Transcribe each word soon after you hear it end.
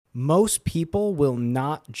most people will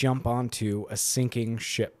not jump onto a sinking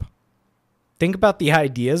ship. Think about the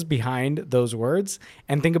ideas behind those words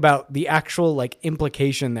and think about the actual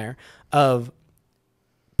implication there of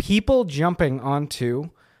people jumping onto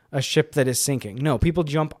a ship that is sinking. No, people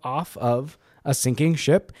jump off of a sinking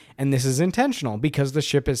ship, and this is intentional because the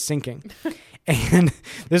ship is sinking. And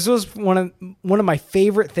this was one of my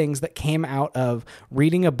favorite things that came out of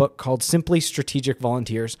reading a book called Simply Strategic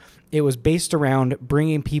Volunteers. It was based around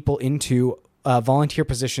bringing people into volunteer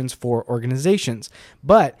positions for organizations,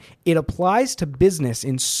 but it applies to business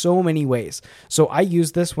in so many ways. So I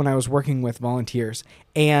used this when I was working with volunteers,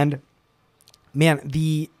 and man,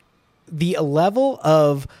 the level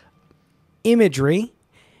of imagery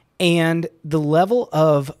and the level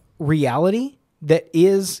of reality that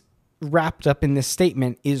is wrapped up in this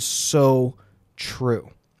statement is so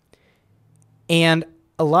true. And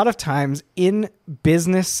a lot of times in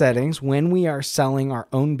business settings, when we are selling our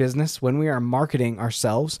own business, when we are marketing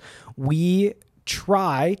ourselves, we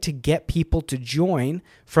try to get people to join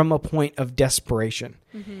from a point of desperation.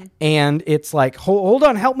 Mm-hmm. And it's like, hold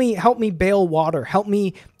on, help me bail water, help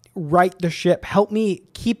me right the ship, help me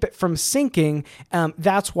keep it from sinking.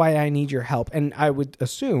 That's why I need your help. And I would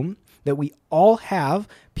assume that we all have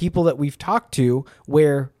people that we've talked to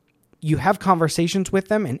where you have conversations with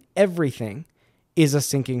them and everything is a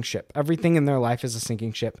sinking ship. Everything in their life is a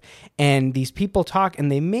sinking ship. And these people talk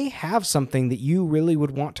and they may have something that you really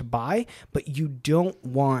would want to buy, but you don't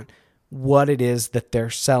want what it is that they're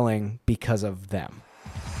selling because of them.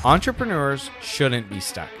 Entrepreneurs shouldn't be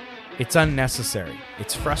stuck. It's unnecessary,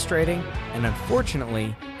 it's frustrating, and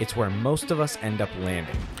unfortunately, it's where most of us end up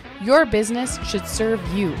landing. Your business should serve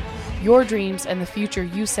you, your dreams, and the future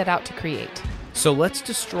you set out to create. So let's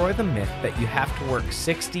destroy the myth that you have to work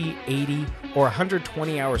 60, 80, or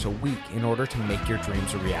 120 hours a week in order to make your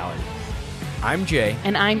dreams a reality. I'm Jay.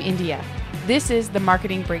 And I'm India. This is the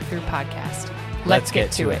Marketing Breakthrough Podcast. Let's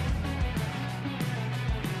get to it.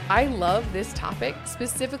 I love this topic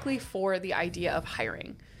specifically for the idea of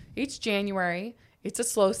hiring. Each January, it's a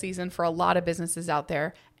slow season for a lot of businesses out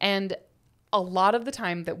there. And a lot of the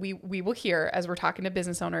time that we will hear as we're talking to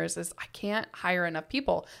business owners is, I can't hire enough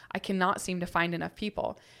people. I cannot seem to find enough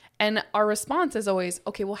people. And our response is always,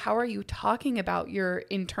 okay, well, how are you talking about your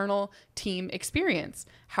internal team experience?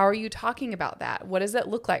 How are you talking about that? What does it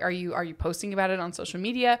look like? Are you posting about it on social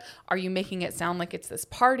media? Are you making it sound like it's this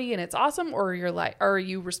party and it's awesome? Or are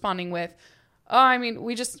you responding with, oh, I mean,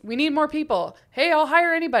 we need more people. Hey, I'll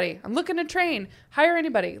hire anybody. I'm looking to train. Hire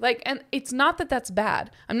anybody. And it's not that that's bad.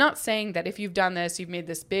 I'm not saying that if you've done this, you've made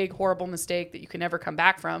this big, horrible mistake that you can never come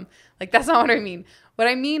back from. That's not what I mean. What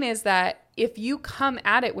I mean is that if you come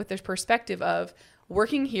at it with this perspective of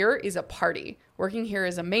working here is a party, working here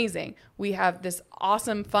is amazing. We have this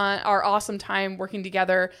awesome time working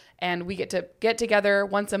together, and we get together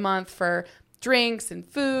once a month for drinks and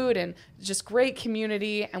food and just great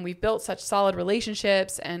community, and we've built such solid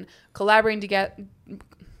relationships, and collaborating together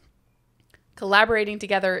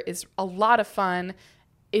is a lot of fun.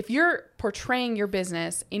 If you're portraying your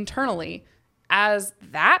business internally as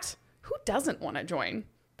that, who doesn't want to join?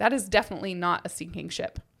 That is definitely not a sinking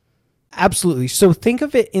ship. Absolutely. So think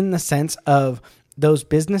of it in the sense of those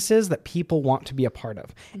businesses that people want to be a part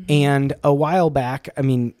of. Mm-hmm. And a while back,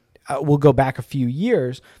 we'll go back a few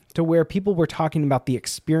years to where people were talking about the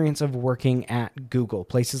experience of working at Google,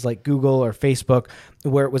 places like Google or Facebook,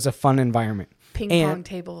 where it was a fun environment. Ping pong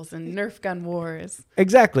tables and Nerf gun wars.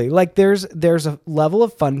 Exactly. There's a level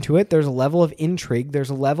of fun to it. There's a level of intrigue. There's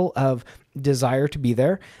a level of desire to be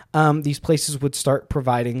there. These places would start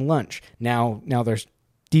providing lunch. Now there's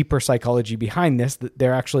deeper psychology behind this, that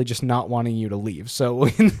they're actually just not wanting you to leave. So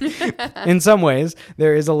in some ways,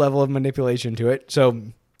 there is a level of manipulation to it. So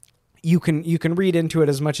you can read into it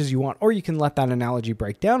as much as you want, or you can let that analogy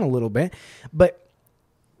break down a little bit. But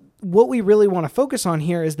what we really want to focus on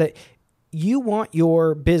here is that you want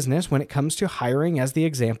your business, when it comes to hiring as the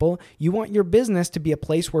example, you want your business to be a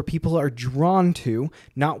place where people are drawn to,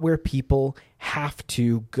 not where people have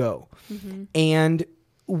to go. Mm-hmm. And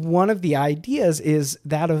one of the ideas is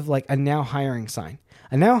that of a now hiring sign.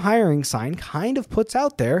 A now hiring sign kind of puts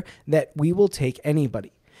out there that we will take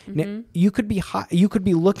anybody. Mm-hmm. Now, you could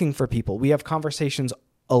be looking for people. We have conversations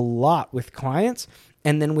a lot with clients,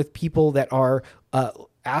 and then with people that are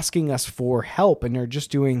asking us for help, and are just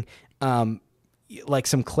doing some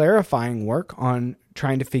clarifying work on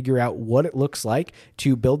trying to figure out what it looks like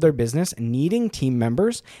to build their business, needing team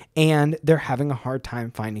members, and they're having a hard time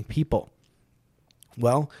finding people.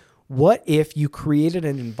 Well, what if you created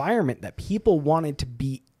an environment that people wanted to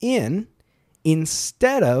be in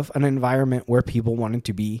instead of an environment where people wanted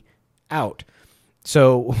to be out?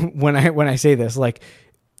 So when I say this, like,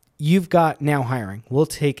 you've got now hiring, we'll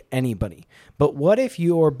take anybody. But what if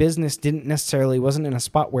your business wasn't in a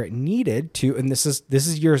spot where it needed to, and this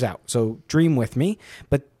is years out, so dream with me,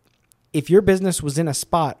 but if your business was in a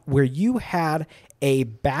spot where you had a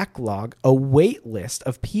backlog, a wait list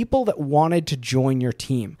of people that wanted to join your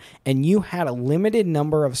team, and you had a limited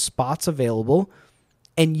number of spots available,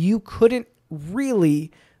 and you couldn't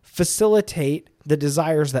really facilitate the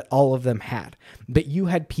desires that all of them had, but you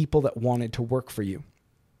had people that wanted to work for you.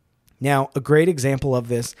 Now, a great example of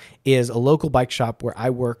this is a local bike shop where I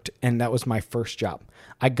worked, and that was my first job.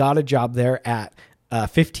 I got a job there at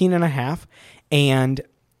 15 and a half, and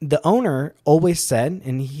the owner always said,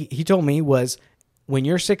 and he told me, was, when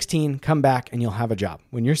you're 16, come back and you'll have a job.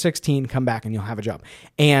 When you're 16, come back and you'll have a job.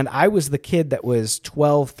 And I was the kid that was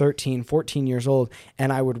 12, 13, 14 years old,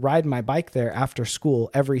 and I would ride my bike there after school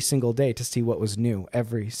every single day to see what was new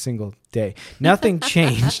every single day. Nothing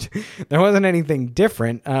changed. There wasn't anything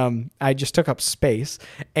different. I just took up space,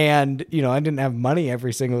 and, I didn't have money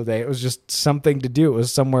every single day. It was just something to do. It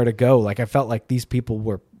was somewhere to go. Like, I felt like these people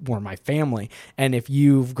were my family. And if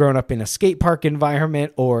you've grown up in a skate park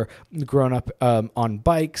environment or grown up on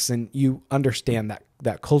bikes, and you understand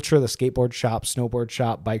that culture, the skateboard shop, snowboard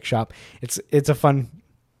shop, bike shop, it's a fun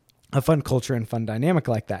culture and fun dynamic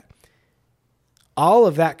like that. All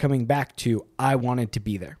of that coming back to, I wanted to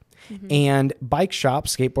be there. Mm-hmm. And bike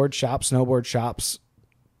shops, skateboard shops, snowboard shops,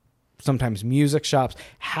 sometimes music shops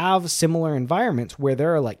have similar environments where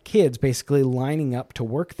there are like kids basically lining up to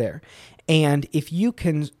work there. And if you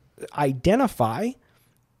can identify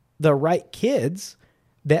the right kids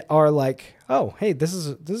that are like, oh, hey, this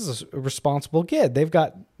is a responsible kid. They've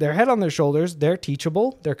got their head on their shoulders. They're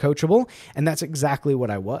teachable. They're coachable. And that's exactly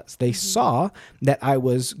what I was. They saw that I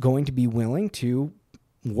was going to be willing to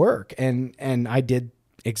work, and I did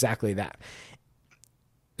exactly that.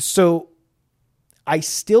 So I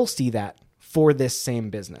still see that for this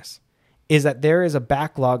same business, is that there is a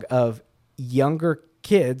backlog of younger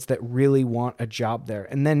kids that really want a job there.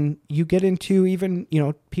 And then you get into even,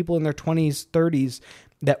 people in their 20s, 30s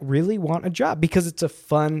that really want a job because it's a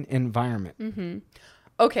fun environment. Mm-hmm.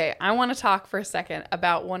 Okay, I want to talk for a second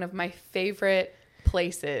about one of my favorite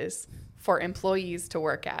places for employees to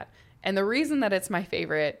work at. And the reason that it's my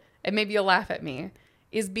favorite, and maybe you'll laugh at me,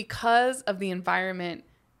 is because of the environment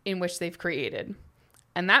in which they've created.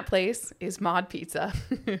 And that place is Mod Pizza.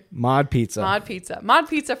 Mod Pizza. Mod Pizza. Mod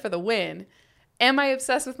Pizza for the win. Am I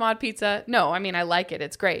obsessed with Mod Pizza? No, I mean, I like it.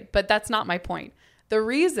 It's great. But that's not my point. The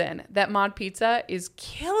reason that Mod Pizza is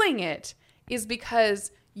killing it is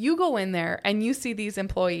because you go in there and you see these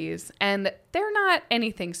employees, and they're not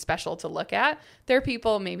anything special to look at. They're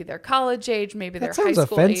people, maybe they're college age, maybe they're high school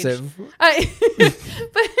offensive. Age.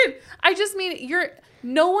 But I just mean,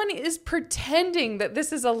 no one is pretending that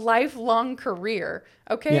this is a lifelong career.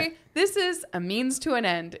 Okay. Yeah. This is a means to an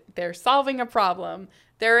end. They're solving a problem.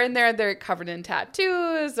 They're in there, they're covered in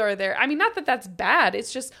tattoos, or not that that's bad.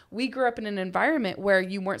 It's just, we grew up in an environment where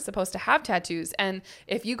you weren't supposed to have tattoos. And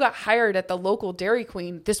if you got hired at the local Dairy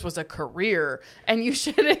Queen, this was a career, and you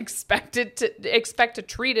should expect to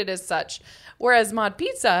treat it as such. Whereas Mod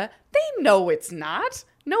Pizza, they know it's not.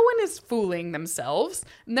 No one is fooling themselves.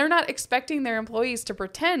 And they're not expecting their employees to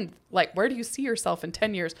pretend like, where do you see yourself in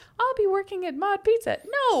 10 years? I'll be working at Mod Pizza.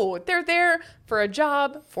 No, they're there for a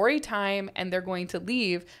job, for a time, and they're going to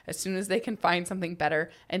leave as soon as they can find something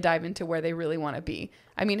better and dive into where they really want to be.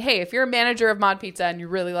 I mean, hey, if you're a manager of Mod Pizza and you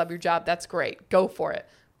really love your job, that's great. Go for it.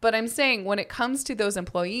 But I'm saying, when it comes to those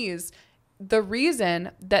employees, the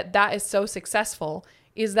reason that is so successful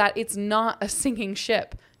is that it's not a sinking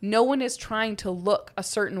ship. No one is trying to look a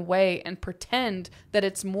certain way and pretend that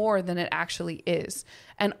it's more than it actually is.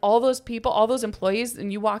 And all those people, all those employees,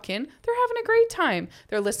 and you walk in, they're having a great time.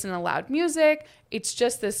 They're listening to loud music. It's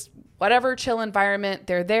just this whatever chill environment.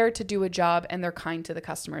 They're there to do a job, and they're kind to the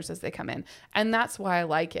customers as they come in. And that's why I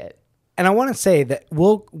like it. And I want to say that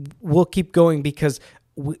we'll keep going because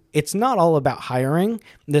it's not all about hiring.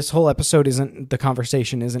 This whole episode the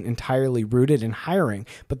conversation isn't entirely rooted in hiring.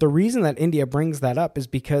 But the reason that India brings that up is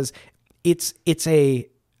because it's a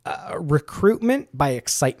recruitment by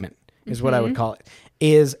excitement is what I would call it.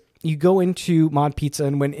 Is you go into Mod Pizza,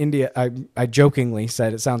 and when India, I jokingly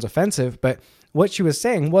said it sounds offensive, but what she was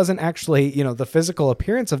saying wasn't actually, the physical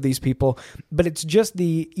appearance of these people, but it's just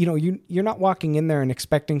you're not walking in there and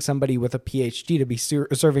expecting somebody with a PhD to be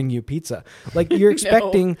serving you pizza. Like, you're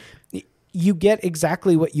expecting, you get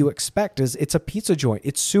exactly what you expect. It's a pizza joint.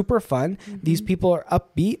 It's super fun. Mm-hmm. These people are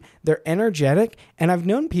upbeat. They're energetic. And I've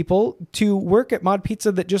known people to work at Mod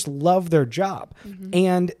Pizza that just love their job. Mm-hmm.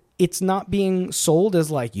 And it's not being sold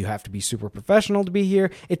as like you have to be super professional to be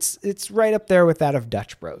here. It's right up there with that of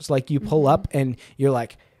Dutch Bros. Like you pull up and you're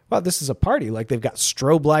like, wow, this is a party. Like they've got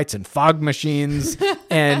strobe lights and fog machines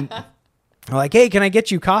and like, hey, can I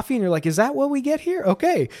get you coffee? And you're like, is that what we get here?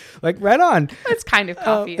 Okay. Like right on. It's kind of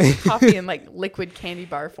coffee. It's coffee in like liquid candy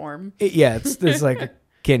bar form. There's like a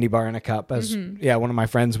candy bar in a cup. As one of my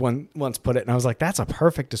friends once put it, and I was like, that's a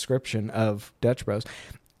perfect description of Dutch Bros.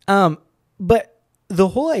 But the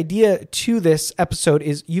whole idea to this episode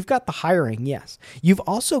is you've got the hiring, yes. You've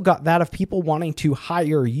also got that of people wanting to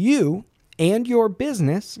hire you and your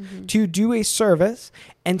business to do a service.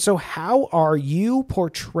 And so how are you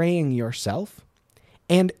portraying yourself?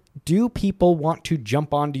 And do people want to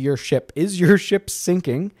jump onto your ship? Is your ship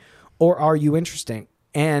sinking, or are you interesting?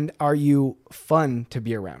 And are you fun to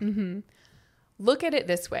be around? Look at it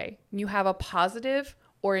this way. You have a positive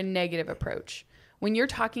or a negative approach. When you're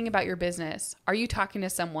talking about your business, are you talking to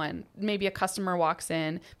someone? Maybe a customer walks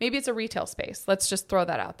in. Maybe it's a retail space. Let's just throw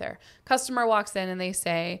that out there. Customer walks in and they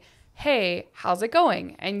say, hey, how's it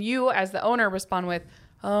going? And you as the owner respond with,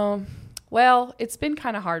 well, it's been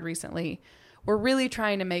kind of hard recently. We're really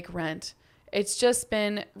trying to make rent. It's just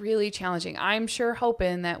been really challenging. I'm sure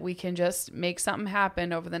hoping that we can just make something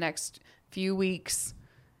happen over the next few weeks.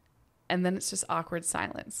 And then it's just awkward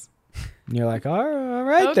silence. And you're like, all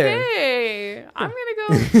right there. Okay, I'm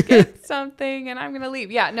going to go get something and I'm going to leave.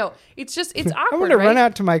 Yeah, no, it's awkward, I'm going to run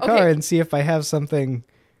out to my car and see if I have something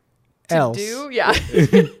else. Yeah.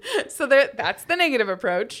 So that's the negative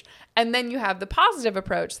approach. And then you have the positive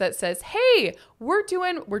approach that says, hey, we're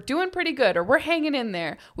doing pretty good, or we're hanging in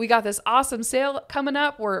there. We got this awesome sale coming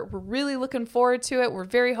up. We're really looking forward to it. We're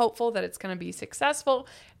very hopeful that it's going to be successful.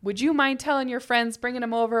 Would you mind telling your friends, bringing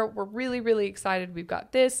them over? We're really, really excited. We've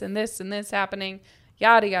got this and this and this happening,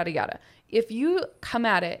 yada, yada, yada. If you come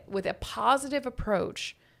at it with a positive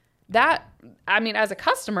approach, as a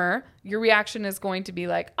customer, your reaction is going to be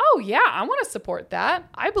like, oh yeah, I want to support that.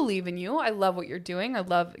 I believe in you. I love what you're doing. I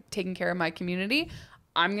love taking care of my community.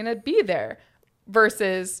 I'm going to be there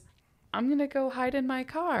versus I'm going to go hide in my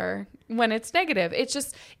car when it's negative.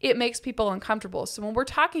 It makes people uncomfortable. So when we're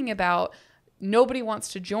talking about nobody wants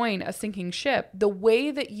to join a sinking ship, the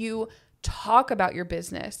way that you talk about your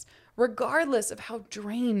business, regardless of how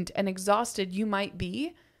drained and exhausted you might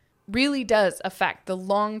be, really does affect the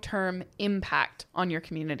long-term impact on your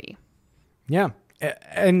community. Yeah.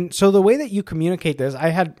 And so the way that you communicate this, I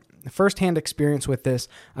had firsthand experience with this.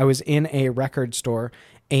 I was in a record store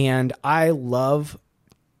and I'll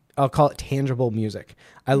call it tangible music.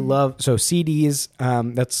 I love CDs.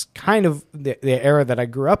 That's kind of the era that I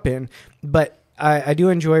grew up in, but I do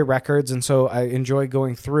enjoy records, and so I enjoy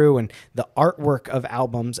going through and the artwork of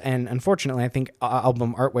albums. And unfortunately, I think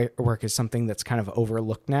album artwork is something that's kind of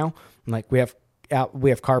overlooked now. Like we have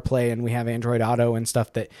CarPlay and we have Android Auto and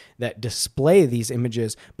stuff that display these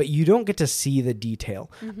images, but you don't get to see the detail.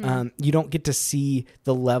 You don't get to see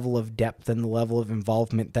the level of depth and the level of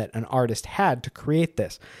involvement that an artist had to create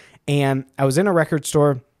this. And I was in a record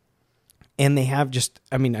store, and they have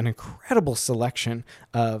an incredible selection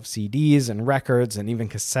of CDs and records and even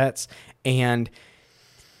cassettes. And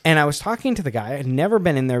I was talking to the guy. I'd never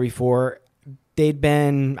been in there before.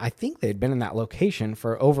 I think they'd been in that location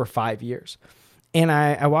for over 5 years. And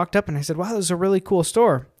I walked up and I said, wow, this is a really cool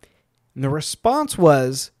store. And the response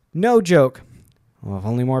was, no joke, well, if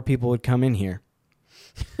only more people would come in here.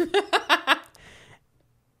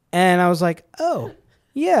 And I was like, oh,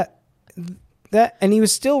 yeah. And he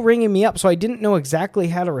was still ringing me up, so I didn't know exactly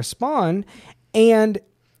how to respond. And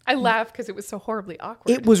I laughed because it was so horribly awkward.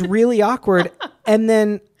 It was really awkward. And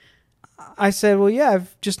then I said, well, yeah,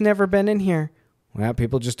 I've just never been in here. Well,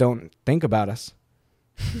 people just don't think about us.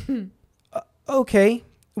 Okay.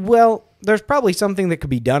 Well, there's probably something that could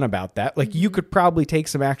be done about that. Like you could probably take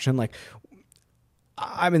some action. Like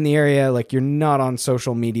I'm in the area, like you're not on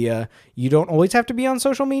social media. You don't always have to be on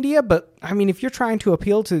social media, but if you're trying to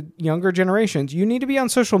appeal to younger generations, you need to be on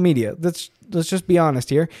social media. Let's just be honest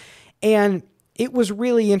here. And it was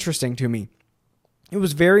really interesting to me. It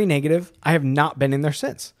was very negative. I have not been in there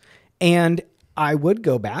since. And I would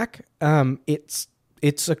go back. It's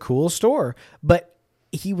a cool store, but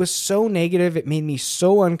he was so negative. It made me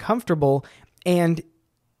so uncomfortable. And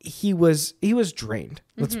he was drained.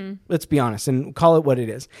 Let's be honest and call it what it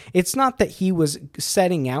is. It's not that he was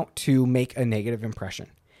setting out to make a negative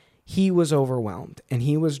impression. He was overwhelmed and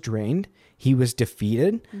he was drained. He was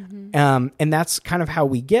defeated. And that's kind of how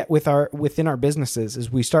we get within our businesses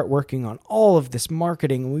is we start working on all of this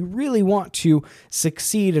marketing and we really want to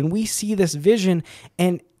succeed. And we see this vision,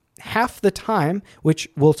 and half the time, which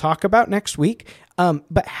we'll talk about next week,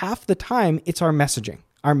 but half the time it's our messaging.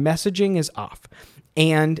 Our messaging is off.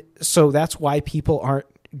 And so that's why people aren't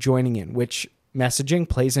joining in, which messaging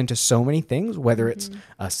plays into so many things, whether it's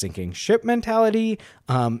a sinking ship mentality,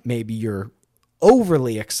 maybe you're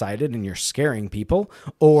overly excited and you're scaring people,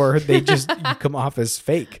 or they just you come off as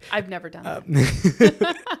fake. I've never done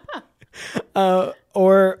that.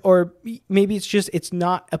 Or maybe it's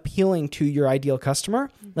not appealing to your ideal customer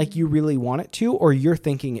like you really want it to, or you're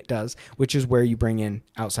thinking it does, which is where you bring in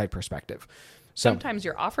outside perspective. So, sometimes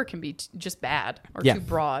your offer can be just bad or Yeah. too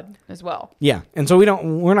broad as well. yeah. And so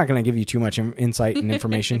we're not going to give you too much insight and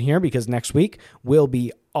information here, because next week will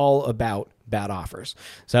be all about bad offers.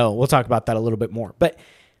 So we'll talk about that a little bit more. But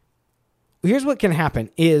here's what can happen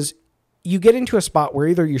is you get into a spot where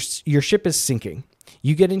either your ship is sinking,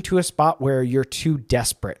 you get into a spot where you're too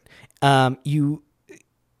desperate. You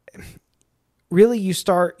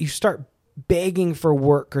start begging for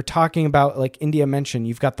work, or talking about, like India mentioned,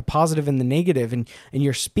 you've got the positive and the negative, and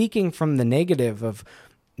you're speaking from the negative of,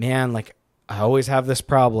 man, like I always have this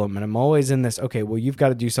problem and I'm always in this. Okay, well, you've got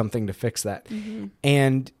to do something to fix that.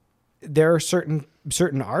 And there are certain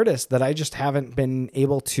artists that I just haven't been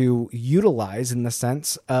able to utilize, in the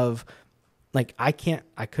sense of, like, I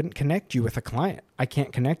couldn't connect you with a client. I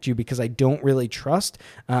can't connect you because I don't really trust.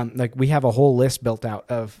 Like, we have a whole list built out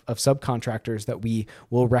of subcontractors that we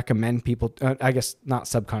will recommend people. I guess not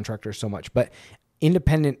subcontractors so much, but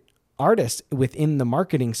independent artists within the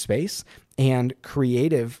marketing space and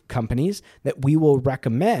creative companies that we will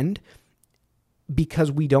recommend,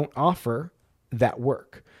 because we don't offer that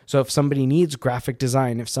work. So if somebody needs graphic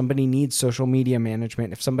design, if somebody needs social media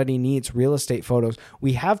management, if somebody needs real estate photos,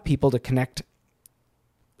 we have people to connect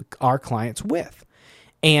our clients with.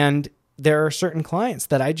 And there are certain clients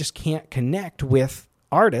that I just can't connect with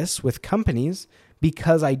artists, with companies,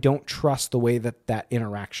 because I don't trust the way that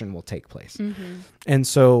interaction will take place. And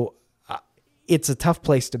so it's a tough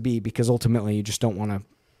place to be, because ultimately you just don't want to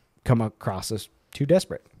come across as too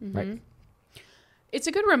desperate, right? It's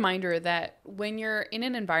a good reminder that when you're in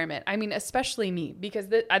an environment, I mean, especially me, because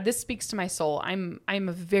this speaks to my soul. I'm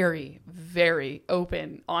a very, very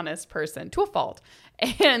open, honest person to a fault.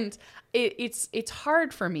 And it's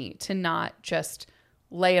hard for me to not just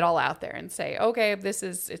lay it all out there and say, okay,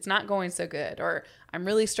 it's not going so good, or I'm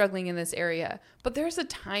really struggling in this area. But there's a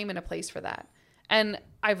time and a place for that. And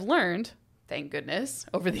I've learned, thank goodness,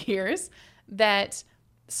 over the years, that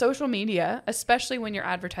social media, especially when you're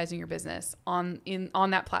advertising your business on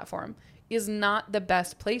that platform, is not the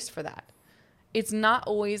best place for that. It's not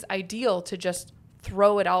always ideal to just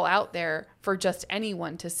throw it all out there for just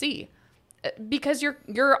anyone to see, because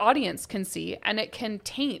your audience can see, and it can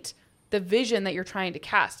taint the vision that you're trying to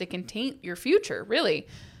cast. It can taint your future, really.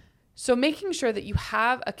 So making sure that you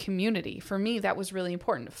have a community, for me, that was really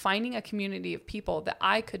important. Finding a community of people that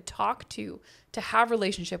I could talk to have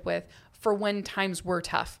relationship with, for when times were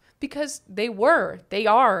tough, because they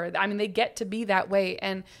are. I mean, they get to be that way.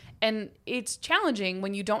 And it's challenging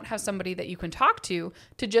when you don't have somebody that you can talk to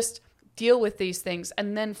just deal with these things,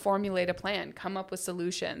 and then formulate a plan, come up with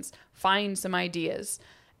solutions, find some ideas.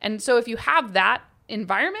 And so if you have that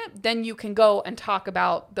environment, then you can go and talk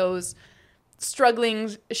about those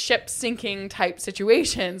struggling, ship sinking type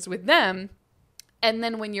situations with them. And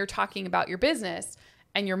then when you're talking about your business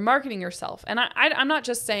and you're marketing yourself, and I'm not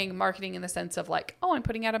just saying marketing in the sense of like, oh, I'm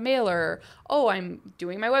putting out a mailer, oh, I'm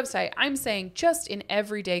doing my website. I'm saying just in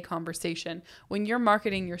everyday conversation, when you're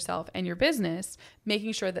marketing yourself and your business,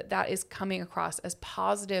 making sure that is coming across as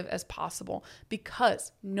positive as possible,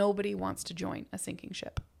 because nobody wants to join a sinking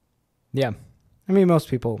ship. Yeah. I mean, most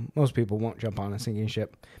people won't jump on a sinking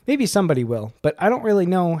ship. Maybe somebody will, but I don't really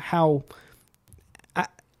know how.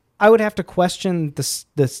 I would have to question the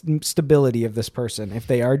stability of this person if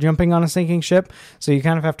they are jumping on a sinking ship. So you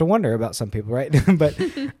kind of have to wonder about some people, right?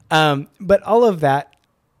 But all of that,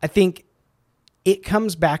 I think it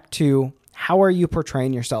comes back to, how are you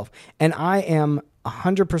portraying yourself? And I am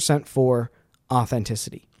 100% for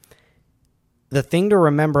authenticity. The thing to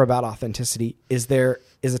remember about authenticity is there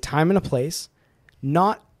is a time and a place.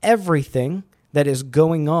 Not everything that is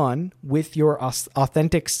going on with your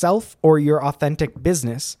authentic self or your authentic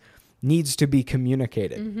business needs to be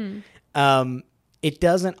communicated. It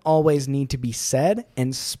doesn't always need to be said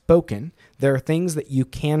and spoken. There are things that you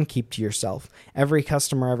can keep to yourself. Every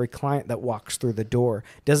customer, every client that walks through the door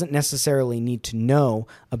doesn't necessarily need to know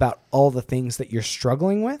about all the things that you're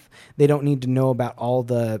struggling with. They don't need to know about all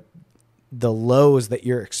the lows that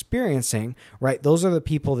you're experiencing, right? Those are the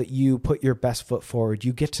people that you put your best foot forward.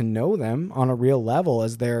 You get to know them on a real level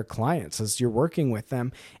as their clients, as you're working with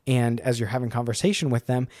them and as you're having conversation with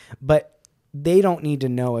them. But they don't need to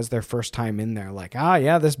know as their first time in there, like,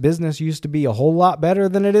 yeah, this business used to be a whole lot better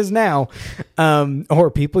than it is now.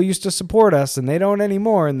 Or people used to support us and they don't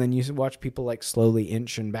anymore. And then you watch people like slowly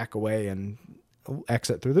inch and back away and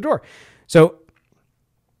exit through the door. So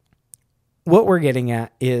what we're getting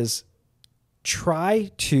at is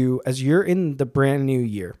try to, as you're in the brand new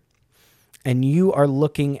year and you are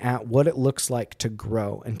looking at what it looks like to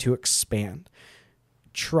grow and to expand,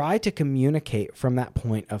 try to communicate from that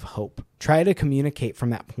point of hope. Try to communicate from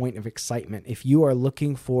that point of excitement. If you are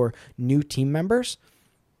looking for new team members,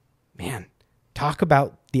 man, talk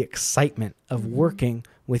about the excitement of working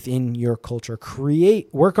within your culture.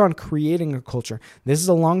 Work on creating a culture. This is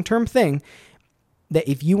a long-term thing that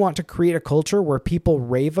if you want to create a culture where people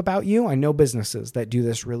rave about you, I know businesses that do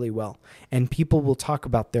this really well, and people will talk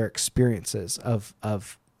about their experiences of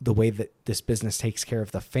the way that this business takes care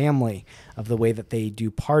of the family, of the way that they do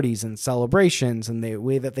parties and celebrations, and the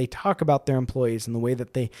way that they talk about their employees, and the way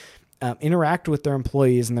that they interact with their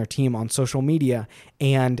employees and their team on social media,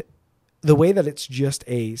 and the way that it's just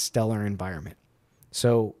a stellar environment.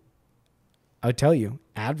 So I would tell you,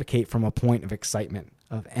 advocate from a point of excitement,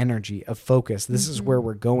 of energy, of focus. This is where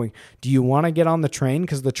we're going. Do you want to get on the train?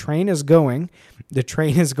 Because the train is going. The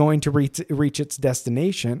train is going to reach its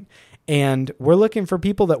destination. And we're looking for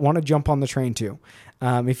people that want to jump on the train too.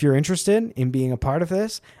 If you're interested in being a part of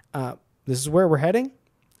this, this is where we're heading.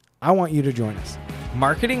 I want you to join us.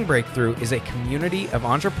 Marketing Breakthrough is a community of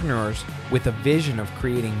entrepreneurs with a vision of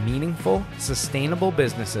creating meaningful, sustainable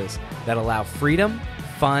businesses that allow freedom,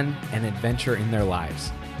 fun, and adventure in their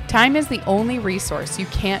lives. Time is the only resource you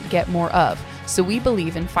can't get more of, so we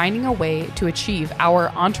believe in finding a way to achieve our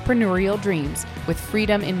entrepreneurial dreams with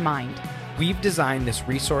freedom in mind. We've designed this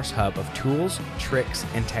resource hub of tools, tricks,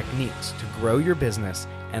 and techniques to grow your business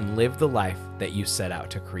and live the life that you set out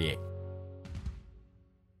to create.